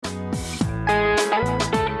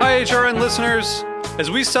HRN listeners.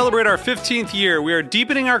 As we celebrate our 15th year, we are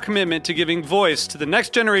deepening our commitment to giving voice to the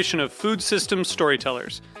next generation of food systems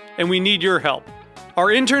storytellers, and we need your help. Our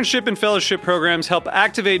internship and fellowship programs help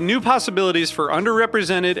activate new possibilities for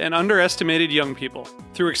underrepresented and underestimated young people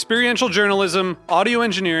through experiential journalism, audio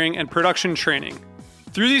engineering, and production training.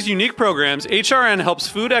 Through these unique programs, HRN helps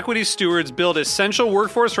food equity stewards build essential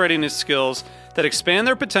workforce readiness skills that expand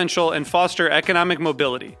their potential and foster economic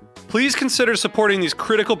mobility. Please consider supporting these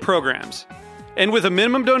critical programs. And with a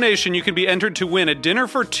minimum donation, you can be entered to win a dinner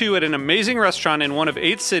for two at an amazing restaurant in one of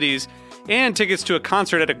 8 cities and tickets to a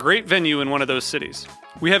concert at a great venue in one of those cities.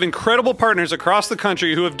 We have incredible partners across the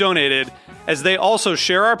country who have donated, as they also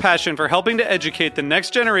share our passion for helping to educate the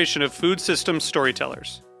next generation of food systems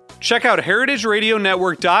storytellers. Check out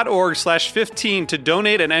heritageradionetwork.org/15 to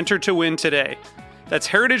donate and enter to win today. That's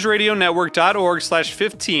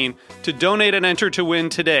heritageradionetwork.org/15 to donate and enter to win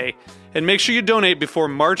today. And make sure you donate before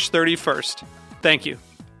March 31st. Thank you.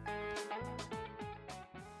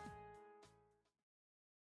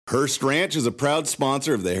 Hearst Ranch is a proud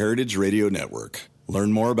sponsor of the Heritage Radio Network.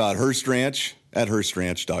 Learn more about Hearst Ranch at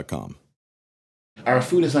HearstRanch.com. Our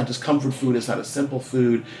food is not just comfort food. It's not a simple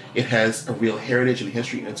food. It has a real heritage and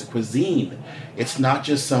history, and it's a cuisine. It's not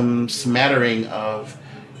just some smattering of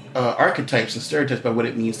archetypes and stereotypes about what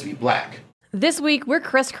it means to be Black. This week, we're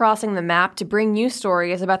crisscrossing the map to bring you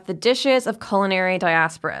stories about the dishes of culinary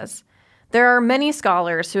diasporas. There are many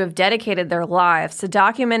scholars who have dedicated their lives to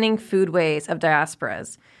documenting foodways of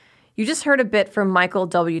diasporas. You just heard a bit from Michael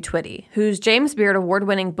W. Twitty, whose James Beard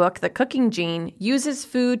award-winning book, The Cooking Gene, uses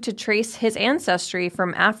food to trace his ancestry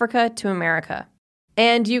from Africa to America.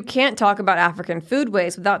 And you can't talk about African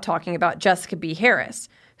foodways without talking about Jessica B. Harris,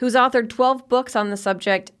 who's authored 12 books on the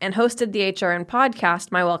subject and hosted the HRN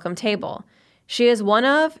podcast, My Welcome Table. She is one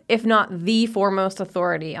of, if not the foremost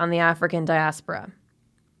authority on the African diaspora.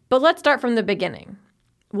 But let's start from the beginning.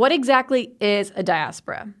 What exactly is a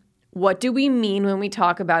diaspora? What do we mean when we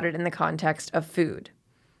talk about it in the context of food?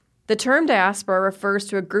 The term diaspora refers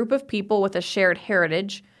to a group of people with a shared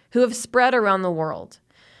heritage who have spread around the world.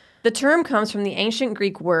 The term comes from the ancient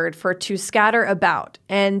Greek word for to scatter about,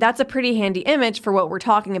 and that's a pretty handy image for what we're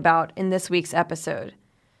talking about in this week's episode.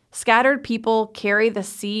 Scattered people carry the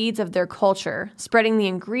seeds of their culture, spreading the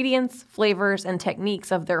ingredients, flavors, and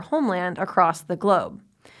techniques of their homeland across the globe.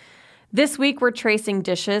 This week, we're tracing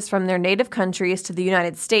dishes from their native countries to the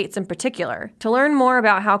United States in particular to learn more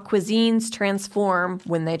about how cuisines transform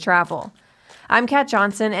when they travel. I'm Kat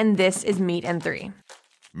Johnson, and this is Meat and Three.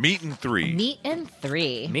 Meat and Three. Meat and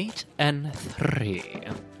Three. Meat and Three.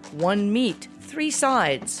 One meat, 3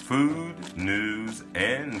 sides. Food, news,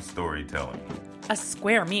 and storytelling. A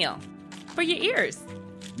square meal for your ears.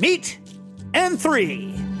 Meat and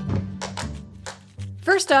Three.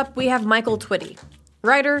 First up, we have Michael Twitty,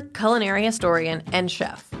 writer, culinary historian, and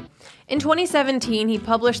chef. In 2017, he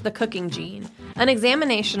published The Cooking Gene, an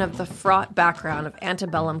examination of the fraught background of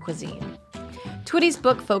antebellum cuisine. Twitty's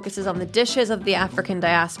book focuses on the dishes of the African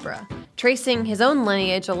diaspora, tracing his own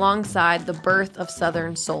lineage alongside the birth of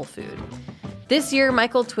Southern soul food. This year,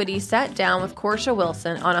 Michael Twitty sat down with Corsha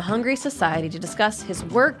Wilson on A Hungry Society to discuss his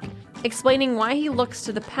work, explaining why he looks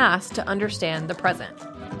to the past to understand the present.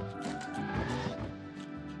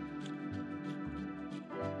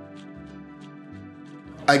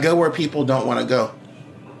 I go where people don't want to go.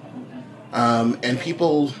 And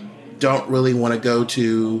people don't really want to go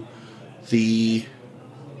to the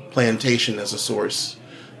plantation as a source,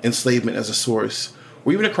 enslavement as a source,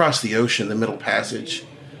 or even across the ocean, the Middle Passage,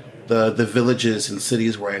 the villages and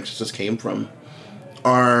cities where ancestors came from,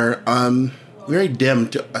 are very dim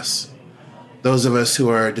to us. Those of us who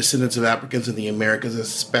are descendants of Africans in the Americas,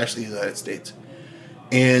 especially the United States.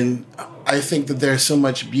 And I think that there's so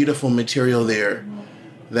much beautiful material there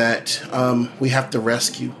that we have to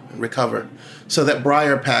rescue and recover. So that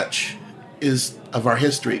briar patch is of our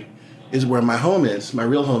history, is where my home is, my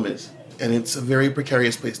real home is. And it's a very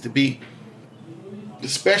precarious place to be,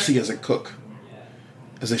 especially as a cook,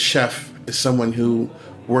 as a chef, as someone who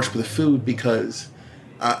works with food, because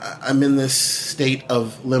I'm in this state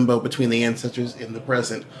of limbo between the ancestors and the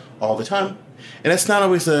present all the time. And it's not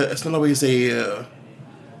always a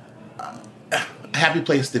happy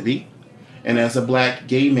place to be. And as a Black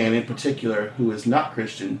gay man in particular, who is not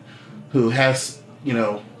Christian, who has,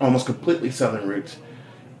 almost completely Southern roots,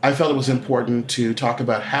 I felt it was important to talk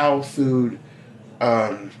about how food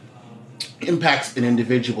impacts an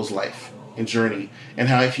individual's life and journey, and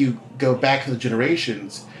how if you go back to the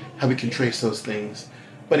generations, how we can trace those things.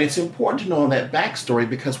 But it's important to know that backstory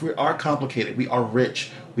because we are complicated, we are rich,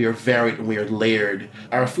 We are varied and we are layered.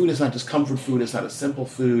 Our food is not just comfort food. It's not a simple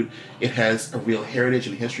food. It has a real heritage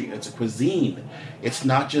and history. It's a cuisine. It's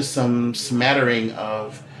not just some smattering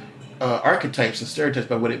of archetypes and stereotypes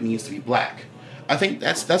about what it means to be Black. I think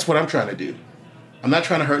that's what I'm trying to do. I'm not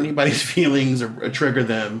trying to hurt anybody's feelings or trigger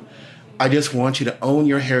them. I just want you to own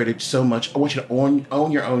your heritage so much. I want you to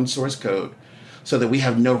own your own source code so that we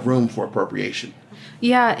have no room for appropriation.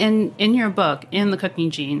 Yeah, in your book, in The Cooking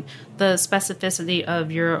Gene, the specificity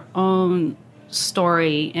of your own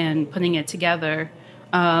story and putting it together,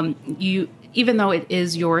 you, even though it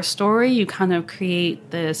is your story, you kind of create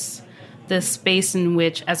this space in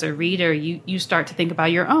which, as a reader, you start to think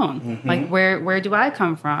about your own. Mm-hmm. Like, where do I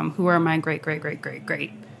come from? Who are my great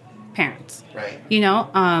parents? Right. You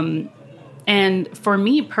know, and for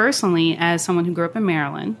me personally, as someone who grew up in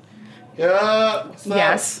Maryland, yeah, what's up?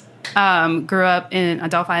 Yes. Grew up in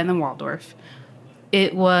Adelphi and then Waldorf.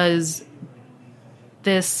 It was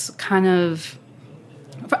this kind of...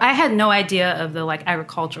 I had no idea of the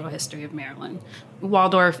agricultural history of Maryland.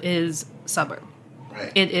 Waldorf is suburb.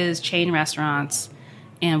 Right. It is chain restaurants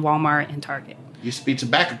and Walmart and Target. Used to be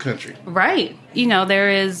tobacco country. Right. You know,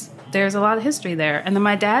 there's a lot of history there. And then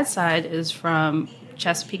my dad's side is from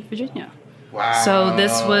Chesapeake, Virginia. Wow. So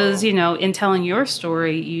this was, you know, in telling your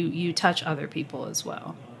story, you touch other people as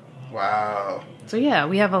well. Wow. So yeah,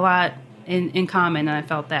 we have a lot in common, and I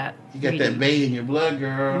felt that. You got that Bay in your blood,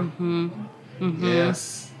 girl. Mm-hmm. Mm-hmm.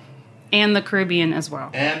 Yes. And the Caribbean as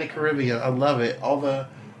well. And the Caribbean. I love it. All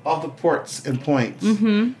the ports and points.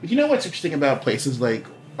 Mm-hmm. But you know what's interesting about places like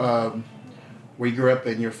where you grew up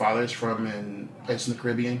and your father's from and places in the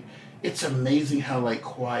Caribbean? It's amazing how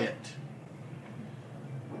quiet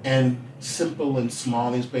and simple and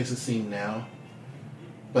small these places seem now.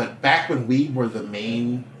 But back when we were the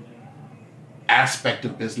main aspect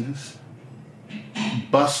of business,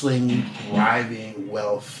 bustling, thriving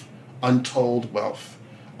wealth, untold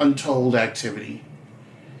activity.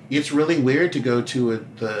 It's really weird to go to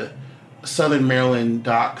the Southern Maryland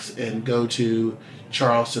docks and go to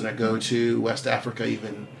Charleston or go to West Africa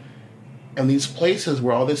even. And these places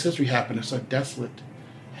where all this history happened are so desolate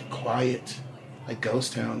and quiet, like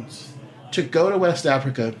ghost towns. To go to West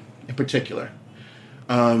Africa in particular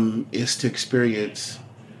is to experience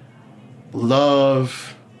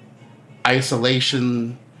love,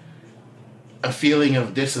 isolation, a feeling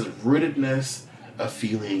of disrootedness, a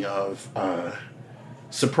feeling of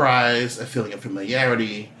surprise, a feeling of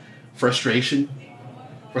familiarity, frustration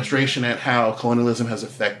at how colonialism has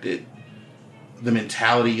affected the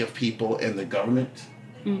mentality of people and the government,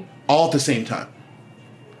 all at the same time,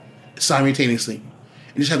 simultaneously,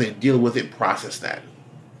 and just having to deal with it, process that.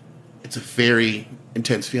 It's a very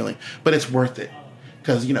intense feeling, but it's worth it.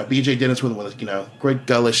 Because, B.J. Dennis was, great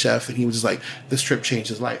Gullah chef, and he was just like, this trip changed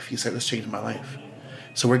his life. He said, this changed my life.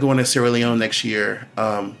 So we're going to Sierra Leone next year,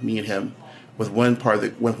 me and him, with one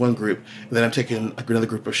group. And then I'm taking another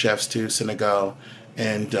group of chefs to Senegal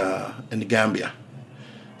and the Gambia.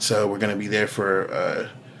 So we're going to be there for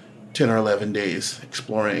 10 or 11 days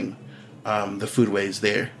exploring the foodways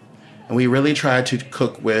there. And we really try to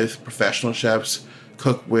cook with professional chefs,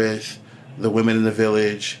 cook with the women in the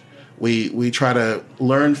village. We try to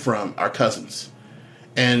learn from our cousins.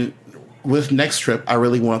 And with next trip, I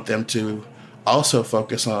really want them to also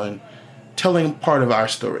focus on telling part of our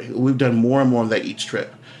story. We've done more and more of that each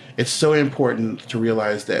trip. It's so important to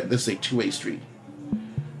realize that this is a two-way street.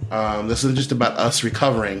 This isn't just about us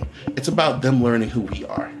recovering. It's about them learning who we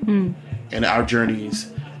are and our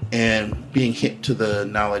journeys and being hit to the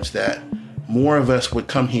knowledge that more of us would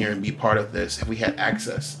come here and be part of this if we had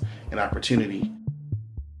access and opportunity.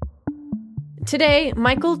 Today,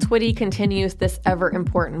 Michael Twitty continues this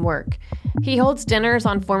ever-important work. He holds dinners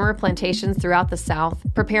on former plantations throughout the South,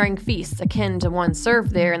 preparing feasts akin to one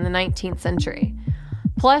served there in the 19th century.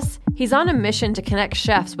 Plus, he's on a mission to connect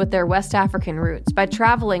chefs with their West African roots by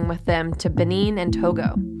traveling with them to Benin and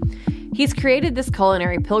Togo. He's created this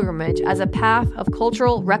culinary pilgrimage as a path of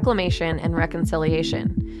cultural reclamation and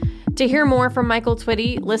reconciliation. To hear more from Michael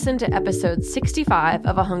Twitty, listen to episode 65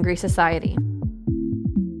 of A Hungry Society.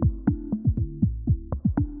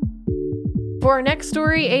 For our next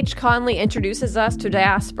story, H. Conley introduces us to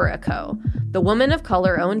Diaspora Co., the woman of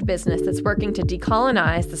color-owned business that's working to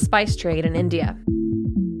decolonize the spice trade in India.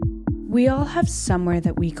 We all have somewhere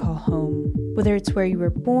that we call home. Whether it's where you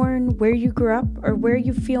were born, where you grew up, or where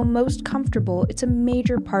you feel most comfortable, it's a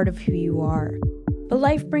major part of who you are. But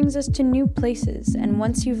life brings us to new places, and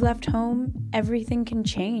once you've left home, everything can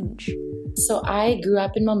change. So I grew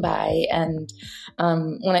up in Mumbai, and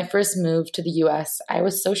when I first moved to the US, I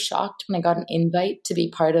was so shocked when I got an invite to be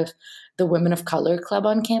part of the Women of Color Club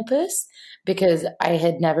on campus because I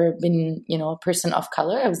had never been, a person of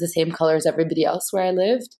color. I was the same color as everybody else where I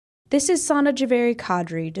lived. This is Sana Javeri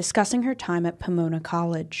Kadri discussing her time at Pomona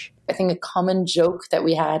College. I think a common joke that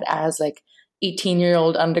we had as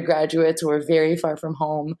 18-year-old undergraduates who were very far from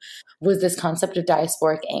home was this concept of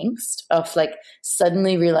diasporic angst, of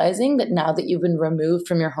suddenly realizing that now that you've been removed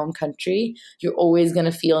from your home country, you're always going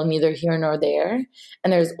to feel neither here nor there.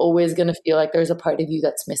 And there's always going to feel like there's a part of you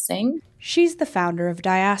that's missing. She's the founder of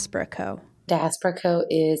Diaspora Co. Diaspora Co.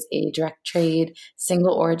 is a direct trade,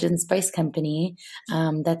 single origin spice company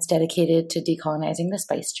that's dedicated to decolonizing the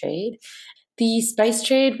spice trade. The spice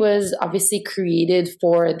trade was obviously created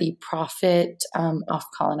for the profit of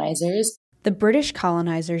colonizers. The British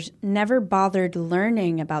colonizers never bothered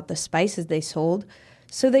learning about the spices they sold,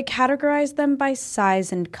 so they categorized them by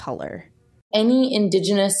size and color. Any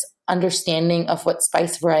indigenous understanding of what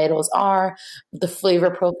spice varietals are, the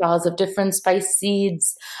flavor profiles of different spice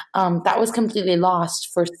seeds, that was completely lost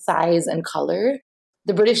for size and color.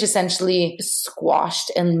 The British essentially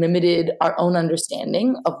squashed and limited our own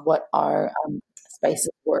understanding of what our spices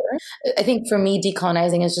were. I think for me,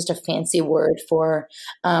 decolonizing is just a fancy word for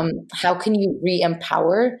how can you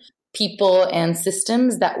re-empower people and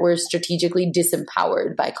systems that were strategically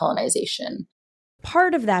disempowered by colonization.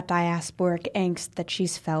 Part of that diasporic angst that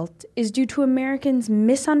she's felt is due to Americans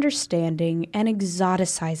misunderstanding and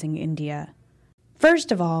exoticizing India.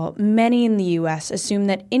 First of all, many in the U.S. assume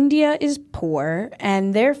that India is poor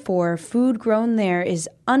and therefore food grown there is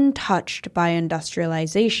untouched by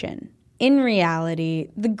industrialization. In reality,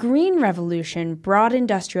 the Green Revolution brought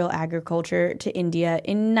industrial agriculture to India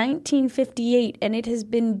in 1958, and it has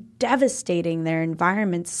been devastating their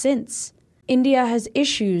environment since. India has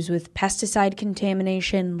issues with pesticide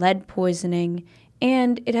contamination, lead poisoning,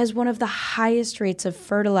 and it has one of the highest rates of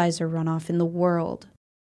fertilizer runoff in the world.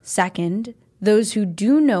 Second, those who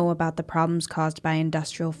do know about the problems caused by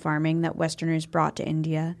industrial farming that Westerners brought to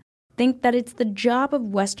India think that it's the job of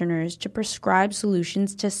Westerners to prescribe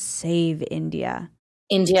solutions to save India.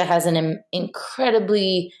 India has an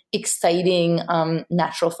incredibly exciting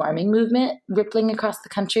natural farming movement rippling across the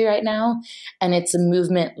country right now. And it's a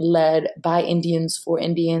movement led by Indians for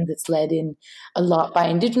Indians. It's led in a lot by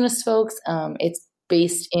indigenous folks. It's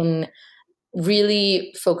based in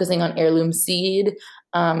really focusing on heirloom seed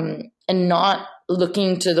and not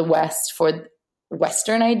looking to the West for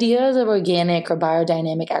Western ideas of organic or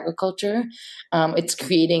biodynamic agriculture. It's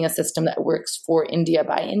creating a system that works for India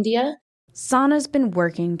by India. Sana's been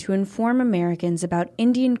working to inform Americans about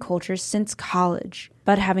Indian culture since college,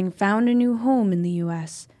 but having found a new home in the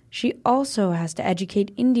U.S., she also has to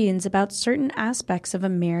educate Indians about certain aspects of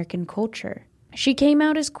American culture. She came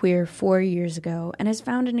out as queer 4 years ago and has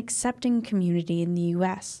found an accepting community in the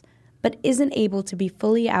U.S., but isn't able to be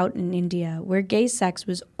fully out in India, where gay sex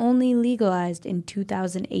was only legalized in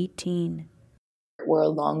 2018. We're a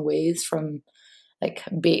long ways from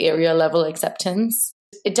Bay Area level acceptance.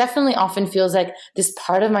 It definitely often feels like this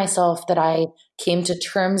part of myself that I came to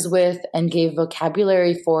terms with and gave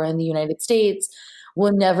vocabulary for in the United States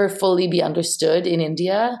will never fully be understood in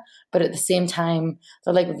India. But at the same time,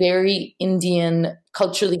 the very Indian,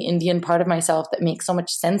 culturally Indian part of myself that makes so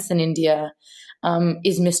much sense in India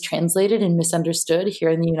is mistranslated and misunderstood here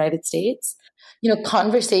in the United States.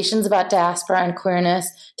 Conversations about diaspora and queerness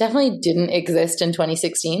definitely didn't exist in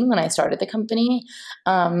 2016 when I started the company.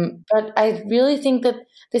 But I really think that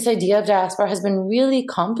this idea of diaspora has been really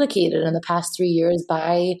complicated in the past 3 years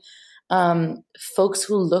by folks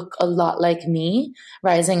who look a lot like me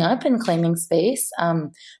rising up and claiming space.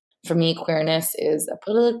 For me, queerness is a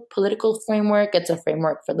political framework. It's a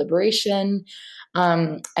framework for liberation.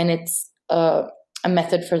 And it's a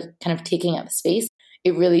method for kind of taking up space.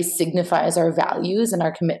 It really signifies our values and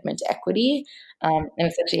our commitment to equity. And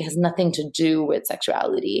essentially has nothing to do with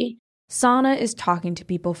sexuality. Sana is talking to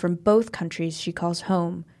people from both countries she calls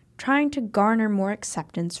home, trying to garner more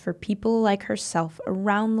acceptance for people like herself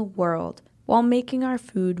around the world while making our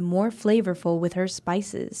food more flavorful with her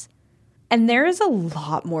spices. And there is a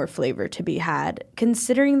lot more flavor to be had,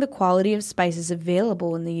 considering the quality of spices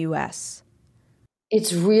available in the U.S.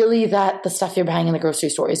 It's really that the stuff you're buying in the grocery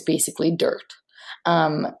store is basically dirt.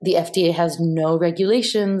 The FDA has no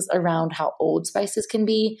regulations around how old spices can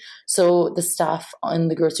be. So the stuff on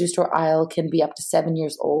the grocery store aisle can be up to 7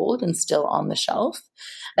 years old and still on the shelf.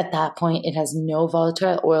 At that point, it has no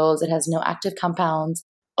volatile oils. It has no active compounds.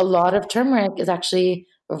 A lot of turmeric is actually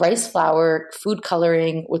rice flour, food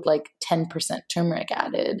coloring with 10% turmeric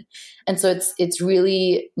added. And so it's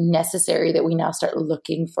really necessary that we now start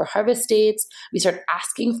looking for harvest dates. We start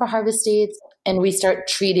asking for harvest dates, and we start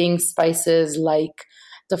treating spices like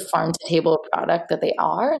the farm-to-table product that they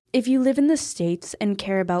are. If you live in the States and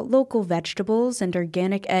care about local vegetables and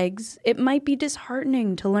organic eggs, it might be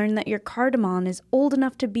disheartening to learn that your cardamom is old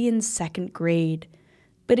enough to be in 2nd grade.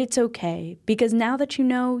 But it's okay, because now that you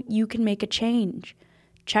know, you can make a change.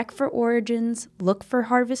 Check for origins, look for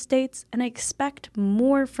harvest dates, and expect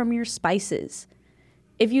more from your spices.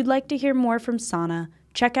 If you'd like to hear more from Sana,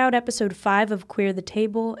 check out episode 5 of Queer the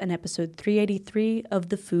Table and episode 383 of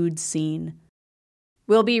The Food Scene.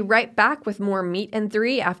 We'll be right back with more Meat and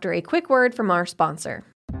Three after a quick word from our sponsor.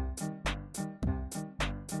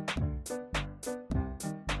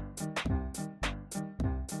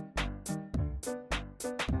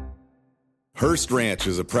 Hearst Ranch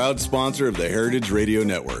is a proud sponsor of the Heritage Radio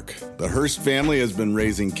Network. The Hearst family has been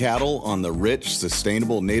raising cattle on the rich,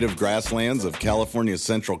 sustainable native grasslands of California's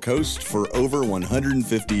Central Coast for over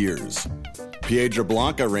 150 years. Piedra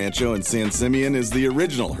Blanca Rancho in San Simeon is the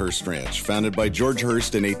original Hearst Ranch, founded by George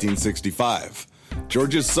Hearst in 1865.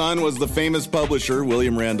 George's son was the famous publisher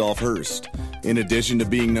William Randolph Hearst. In addition to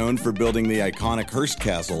being known for building the iconic Hearst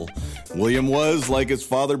Castle, William was, like his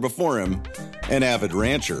father before him, an avid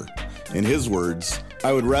rancher. In his words,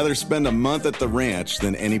 "I would rather spend a month at the ranch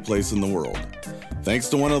than any place in the world." Thanks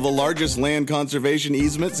to one of the largest land conservation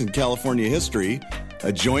easements in California history,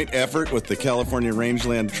 a joint effort with the California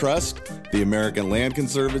Rangeland Trust, the American Land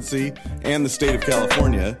Conservancy, and the state of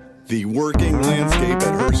California, the working landscape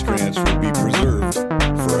at Hearst Ranch will be preserved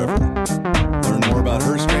forever. Learn more about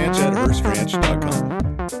Hearst Ranch at HearstRanch.com.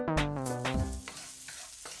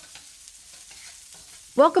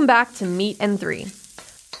 Welcome back to Meat and Three.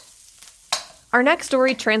 Our next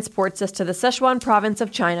story transports us to the Sichuan province of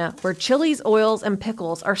China, where chilies, oils, and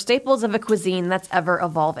pickles are staples of a cuisine that's ever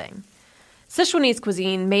evolving. Sichuanese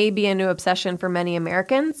cuisine may be a new obsession for many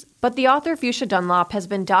Americans, but the author Fuchsia Dunlop has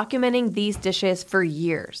been documenting these dishes for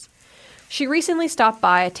years. She recently stopped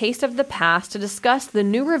by A Taste of the Past to discuss the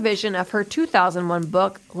new revision of her 2001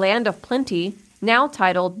 book, Land of Plenty, now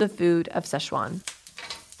titled The Food of Sichuan.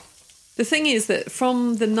 The thing is that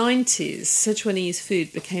from the 90s, Sichuanese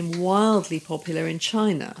food became wildly popular in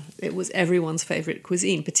China. It was everyone's favourite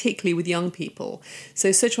cuisine, particularly with young people. So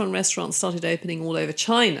Sichuan restaurants started opening all over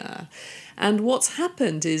China. And what's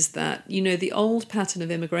happened is that, you know, the old pattern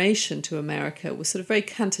of immigration to America was sort of very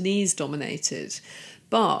Cantonese dominated.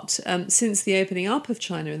 But since the opening up of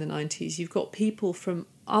China in the 90s, you've got people from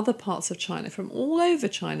other parts of China, from all over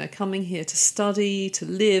China, coming here to study, to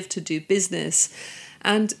live, to do business.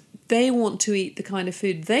 And they want to eat the kind of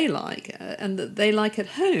food they like and that they like at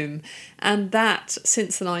home. And that,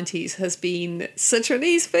 since the 90s, has been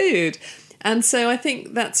Sichuanese food. And so I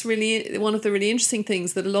think that's really one of the really interesting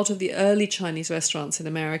things, that a lot of the early Chinese restaurants in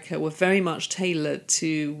America were very much tailored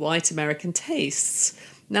to white American tastes.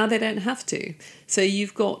 Now they don't have to. So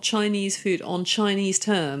you've got Chinese food on Chinese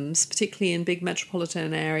terms, particularly in big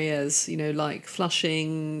metropolitan areas, you know, like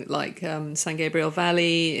Flushing, like San Gabriel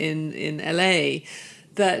Valley in LA,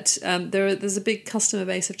 that there's a big customer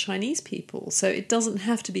base of Chinese people. So it doesn't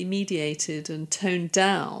have to be mediated and toned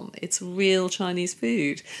down. It's real Chinese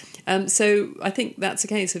food. So I think that's a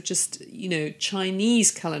case of just, you know,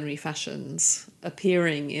 Chinese culinary fashions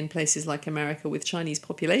appearing in places like America with Chinese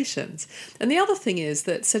populations. And the other thing is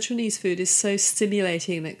that Sichuanese food is so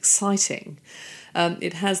stimulating and exciting.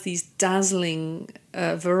 It has these dazzling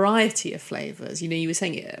variety of flavors. You know, you were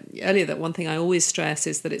saying earlier that one thing I always stress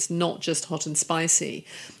is that it's not just hot and spicy.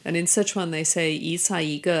 And in Sichuan they say 一菜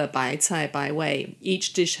一个白菜白味.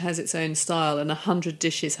 Each dish has its own style, and 100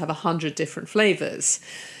 dishes have 100 different flavors.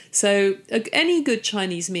 So any good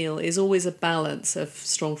Chinese meal is always a balance of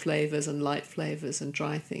strong flavors and light flavors and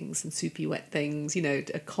dry things and soupy wet things, you know,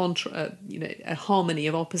 a harmony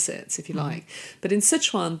of opposites, if you like. But in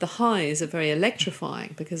Sichuan, the highs are very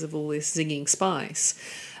electrifying because of all this zinging spice.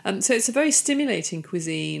 So it's a very stimulating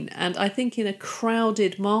cuisine, and I think in a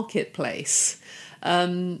crowded marketplace,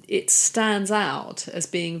 it stands out as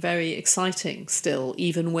being very exciting still,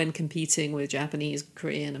 even when competing with Japanese,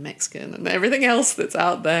 Korean, and Mexican, and everything else that's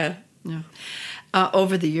out there. Yeah.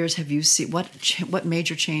 Over the years, have you seen what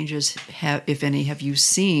major changes, if any, have you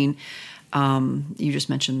seen? You just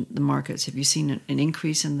mentioned the markets. Have you seen an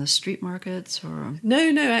increase in the street markets, or?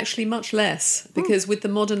 No, actually much less, because with the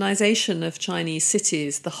modernization of Chinese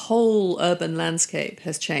cities, the whole urban landscape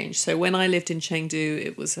has changed. So when I lived in Chengdu,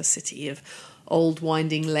 it was a city of old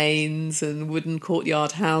winding lanes and wooden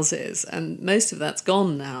courtyard houses, and most of that's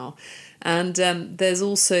gone now. And there's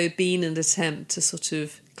also been an attempt to sort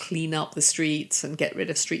of clean up the streets and get rid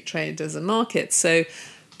of street traders and markets. So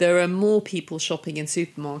there are more people shopping in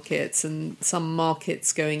supermarkets and some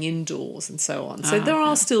markets going indoors and so on. So there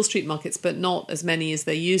are still street markets, but not as many as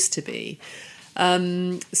there used to be.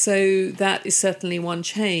 So that is certainly one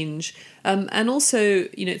change. And also,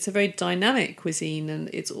 it's a very dynamic cuisine, and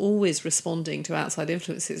it's always responding to outside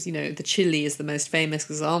influences. The chili is the most famous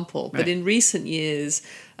example. Right. But in recent years,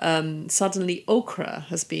 suddenly okra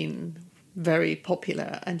has been very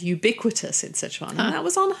popular and ubiquitous in Sichuan. And that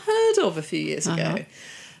was unheard of a few years ago.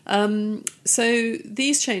 So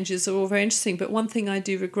these changes are all very interesting. But one thing I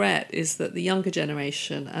do regret is that the younger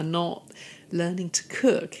generation are not learning to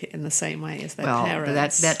cook in the same way as their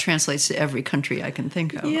parents. That translates to every country I can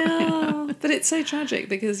think of. Yeah, but it's so tragic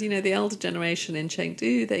because, the elder generation in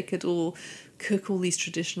Chengdu, they could all cook all these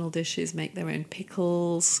traditional dishes, make their own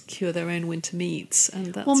pickles, cure their own winter meats,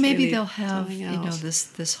 and that's maybe really they'll have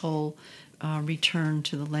this whole return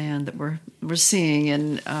to the land that we're seeing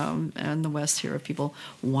in the West here of people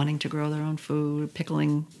wanting to grow their own food.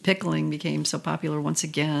 Pickling became so popular once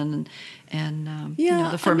again, and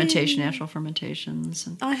the fermentation, natural fermentations.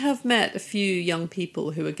 I have met a few young people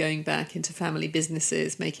who are going back into family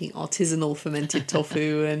businesses, making artisanal fermented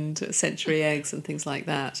tofu and century eggs and things like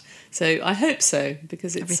that. So I hope so,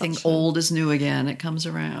 because it's everything old is new again. It comes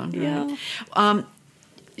around. Right? Yeah.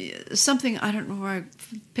 Something, I don't know where I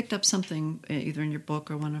picked up something either in your book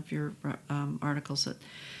or one of your articles that,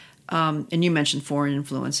 and you mentioned foreign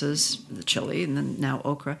influences, the chili and then now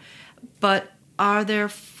okra, but are there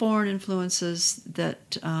foreign influences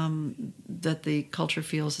that the culture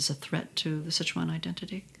feels as a threat to the Sichuan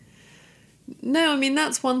identity? No,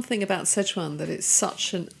 that's one thing about Sichuan, that it's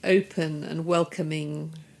such an open and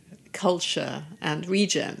welcoming culture and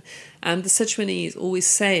region. And the Sichuanese always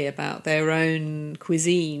say about their own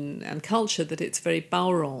cuisine and culture that it's very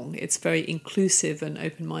baorong, it's very inclusive and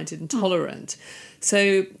open-minded and tolerant.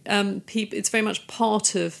 So it's very much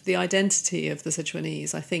part of the identity of the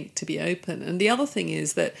Sichuanese, I think, to be open. And the other thing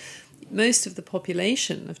is that most of the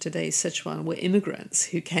population of today's Sichuan were immigrants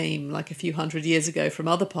who came like a few hundred years ago from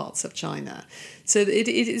other parts of China. So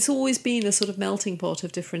it's always been a sort of melting pot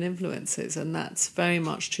of different influences, and that's very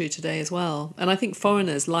much true today as well. And I think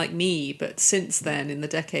foreigners like me, but since then, in the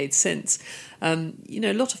decades since, a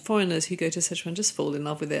lot of foreigners who go to Sichuan just fall in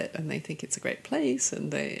love with it, and they think it's a great place,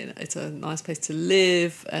 and it's a nice place to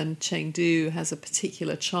live, and Chengdu has a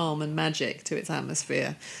particular charm and magic to its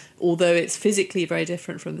atmosphere, although it's physically very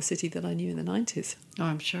different from the city that I knew in the 90s. Oh,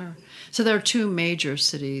 I'm sure. So there are two major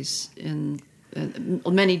cities in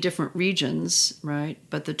many different regions, right?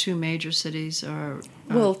 But the two major cities are...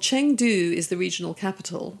 Well, Chengdu is the regional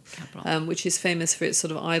capital. Which is famous for its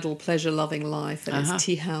sort of idle, pleasure-loving life and its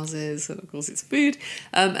tea houses and, of course, its food.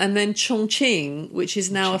 And then Chongqing, which is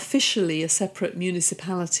now officially a separate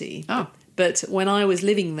municipality. Oh. But when I was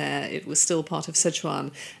living there, it was still part of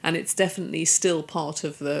Sichuan, and it's definitely still part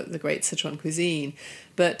of the great Sichuan cuisine.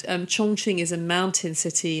 But Chongqing is a mountain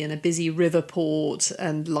city and a busy river port,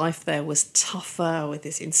 and life there was tougher with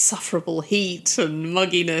this insufferable heat and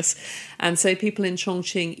mugginess. And so people in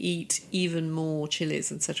Chongqing eat even more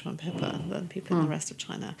chilies and Sichuan pepper than people in the rest of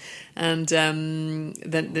China, and than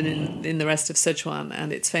in the rest of Sichuan.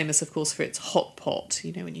 And it's famous, of course, for its hot pot,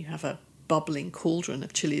 when you have a bubbling cauldron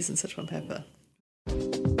of chilies and Sichuan pepper.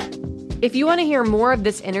 If you want to hear more of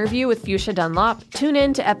this interview with Fuchsia Dunlop, tune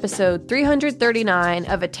in to episode 339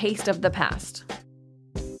 of A Taste of the Past.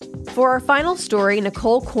 For our final story,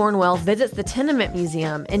 Nicole Cornwell visits the Tenement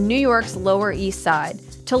Museum in New York's Lower East Side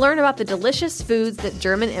to learn about the delicious foods that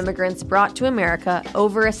German immigrants brought to America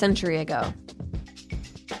over a century ago.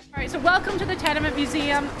 All right, so welcome to the Tenement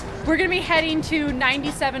Museum. We're going to be heading to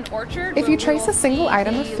 97 Orchard. If you trace a single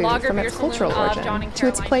item of food from its cultural origin to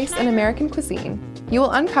its place in American cuisine, you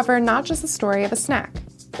will uncover not just the story of a snack,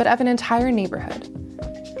 but of an entire neighborhood.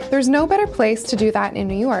 There's no better place to do that in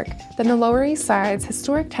New York than the Lower East Side's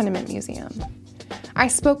historic Tenement Museum. I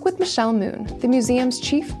spoke with Michelle Moon, the museum's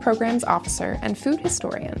chief programs officer and food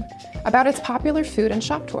historian, about its popular food and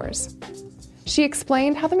shop tours. She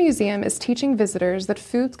explained how the museum is teaching visitors that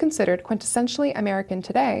foods considered quintessentially American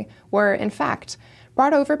today were, in fact,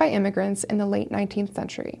 brought over by immigrants in the late 19th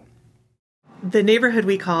century. The neighborhood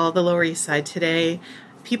we call the Lower East Side today,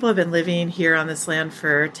 people have been living here on this land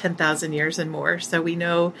for 10,000 years and more. So we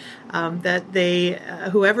know that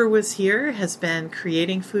whoever was here has been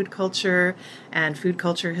creating food culture, and food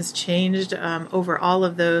culture has changed over all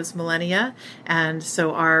of those millennia. And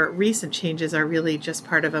so our recent changes are really just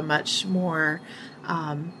part of a much more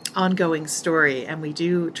ongoing story. And we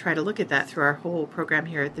do try to look at that through our whole program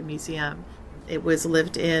here at the museum. It was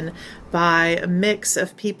lived in by a mix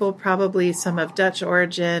of people, probably some of Dutch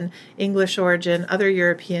origin, English origin, other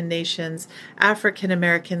European nations, African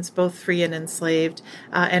Americans, both free and enslaved,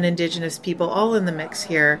 and indigenous people, all in the mix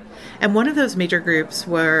here. And one of those major groups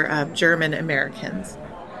were German Americans.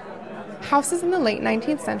 Houses in the late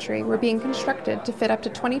 19th century were being constructed to fit up to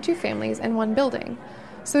 22 families in one building,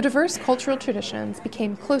 so diverse cultural traditions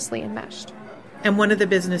became closely enmeshed. And one of the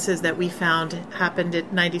businesses that we found happened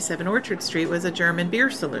at 97 Orchard Street was a German beer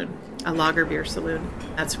saloon, a lager beer saloon.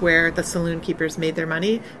 That's where the saloon keepers made their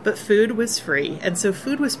money, but food was free. And so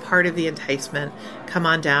food was part of the enticement. Come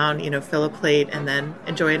on down, fill a plate, and then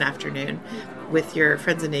enjoy an afternoon with your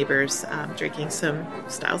friends and neighbors drinking some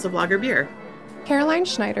styles of lager beer. Caroline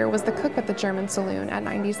Schneider was the cook at the German saloon at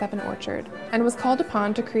 97 Orchard and was called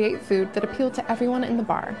upon to create food that appealed to everyone in the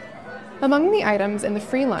bar. Among the items in the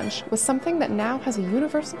free lunch was something that now has a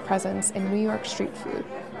universal presence in New York street food,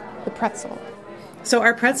 the pretzel. So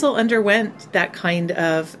our pretzel underwent that kind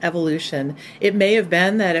of evolution. It may have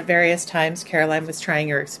been that at various times Caroline was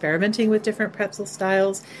trying or experimenting with different pretzel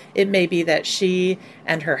styles. It may be that she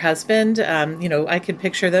and her husband, I could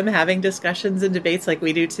picture them having discussions and debates like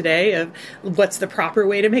we do today of what's the proper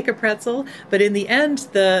way to make a pretzel. But in the end,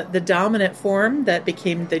 the dominant form that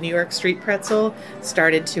became the New York street pretzel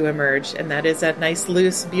started to emerge. And that is that nice,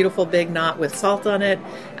 loose, beautiful big knot with salt on it.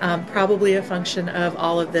 Probably a function of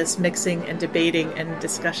all of this mixing and debating and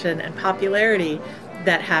discussion and popularity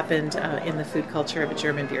that happened in the food culture of a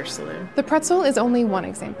German beer saloon. The pretzel is only one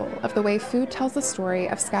example of the way food tells the story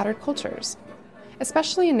of scattered cultures,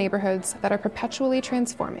 especially in neighborhoods that are perpetually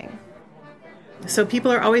transforming. So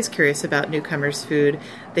people are always curious about newcomers' food.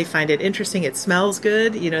 They find it interesting. It smells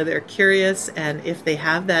good. They're curious. And if they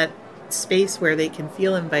have that space where they can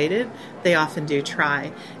feel invited, they often do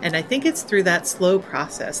try. And I think it's through that slow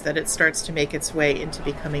process that it starts to make its way into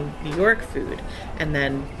becoming New York food, and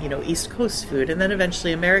then, East Coast food, and then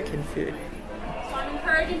eventually American food. So I'm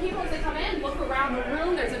encouraging people as they come in, look around the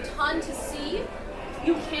room. There's a ton to see.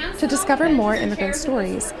 To discover more immigrant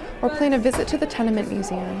stories or plan a visit to the Tenement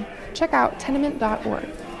Museum, check out tenement.org.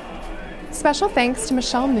 Special thanks to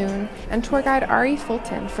Michelle Moon and tour guide Ari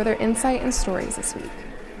Fulton for their insight and stories this week.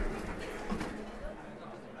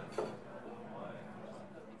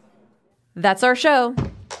 That's our show.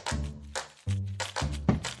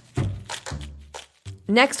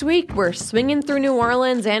 Next week, we're swinging through New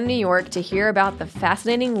Orleans and New York to hear about the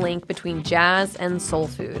fascinating link between jazz and soul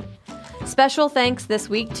food. Special thanks this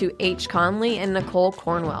week to H. Conley and Nicole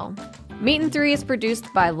Cornwell. Meat and Three is produced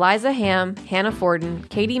by Liza Ham, Hannah Forden,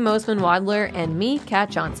 Katie Mosman-Wadler, and me, Kat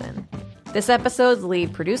Johnson. This episode's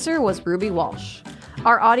lead producer was Ruby Walsh.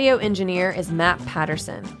 Our audio engineer is Matt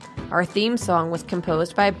Patterson. Our theme song was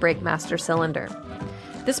composed by Breakmaster Cylinder.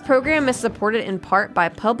 This program is supported in part by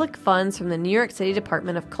public funds from the New York City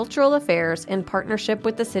Department of Cultural Affairs in partnership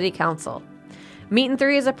with the City Council. Meat and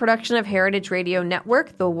Three is a production of Heritage Radio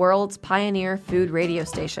Network, the world's pioneer food radio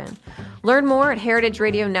station. Learn more at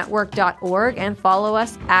heritageradionetwork.org and follow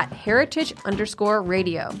us at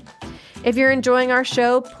heritage_radio. If you're enjoying our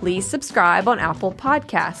show, please subscribe on Apple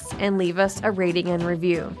Podcasts and leave us a rating and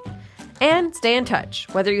review. And stay in touch.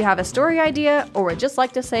 Whether you have a story idea or would just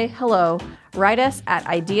like to say hello, write us at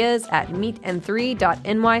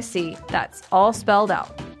ideas@meetand3.nyc. That's all spelled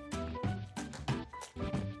out.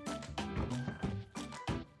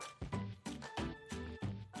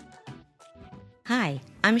 Hi,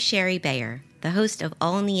 I'm Sherry Bayer, the host of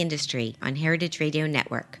All in the Industry on Heritage Radio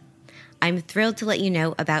Network. I'm thrilled to let you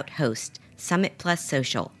know about HOST, Summit Plus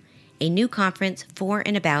Social, a new conference for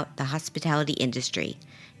and about the hospitality industry,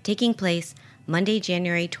 taking place Monday,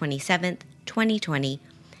 January 27th, 2020,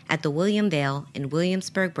 at the William Vale in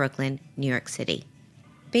Williamsburg, Brooklyn, New York City.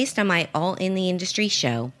 Based on my All in the Industry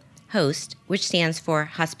show, HOST, which stands for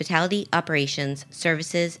Hospitality Operations,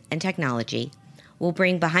 Services, and Technology, will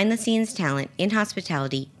bring behind-the-scenes talent in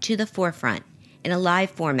hospitality to the forefront in a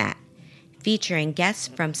live format, featuring guests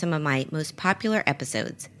from some of my most popular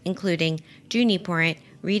episodes, including Drew Nieporent,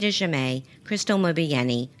 Rita Jamay, Crystal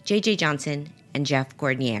Mobiani, JJ Johnson, and Jeff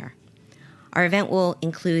Gordnier. Our event will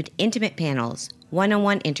include intimate panels,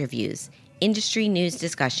 one-on-one interviews, industry news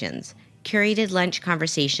discussions, curated lunch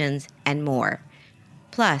conversations, and more.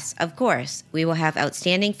 Plus, of course, we will have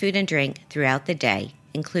outstanding food and drink throughout the day,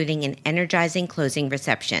 including an energizing closing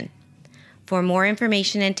reception. For more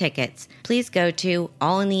information and tickets, please go to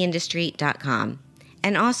allintheindustry.com.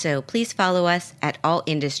 And also, please follow us at All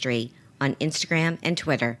Industry on Instagram and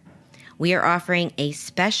Twitter. We are offering a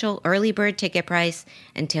special early bird ticket price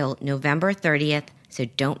until November 30th, so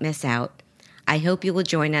don't miss out. I hope you will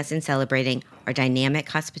join us in celebrating our dynamic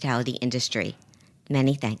hospitality industry.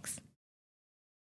 Many thanks.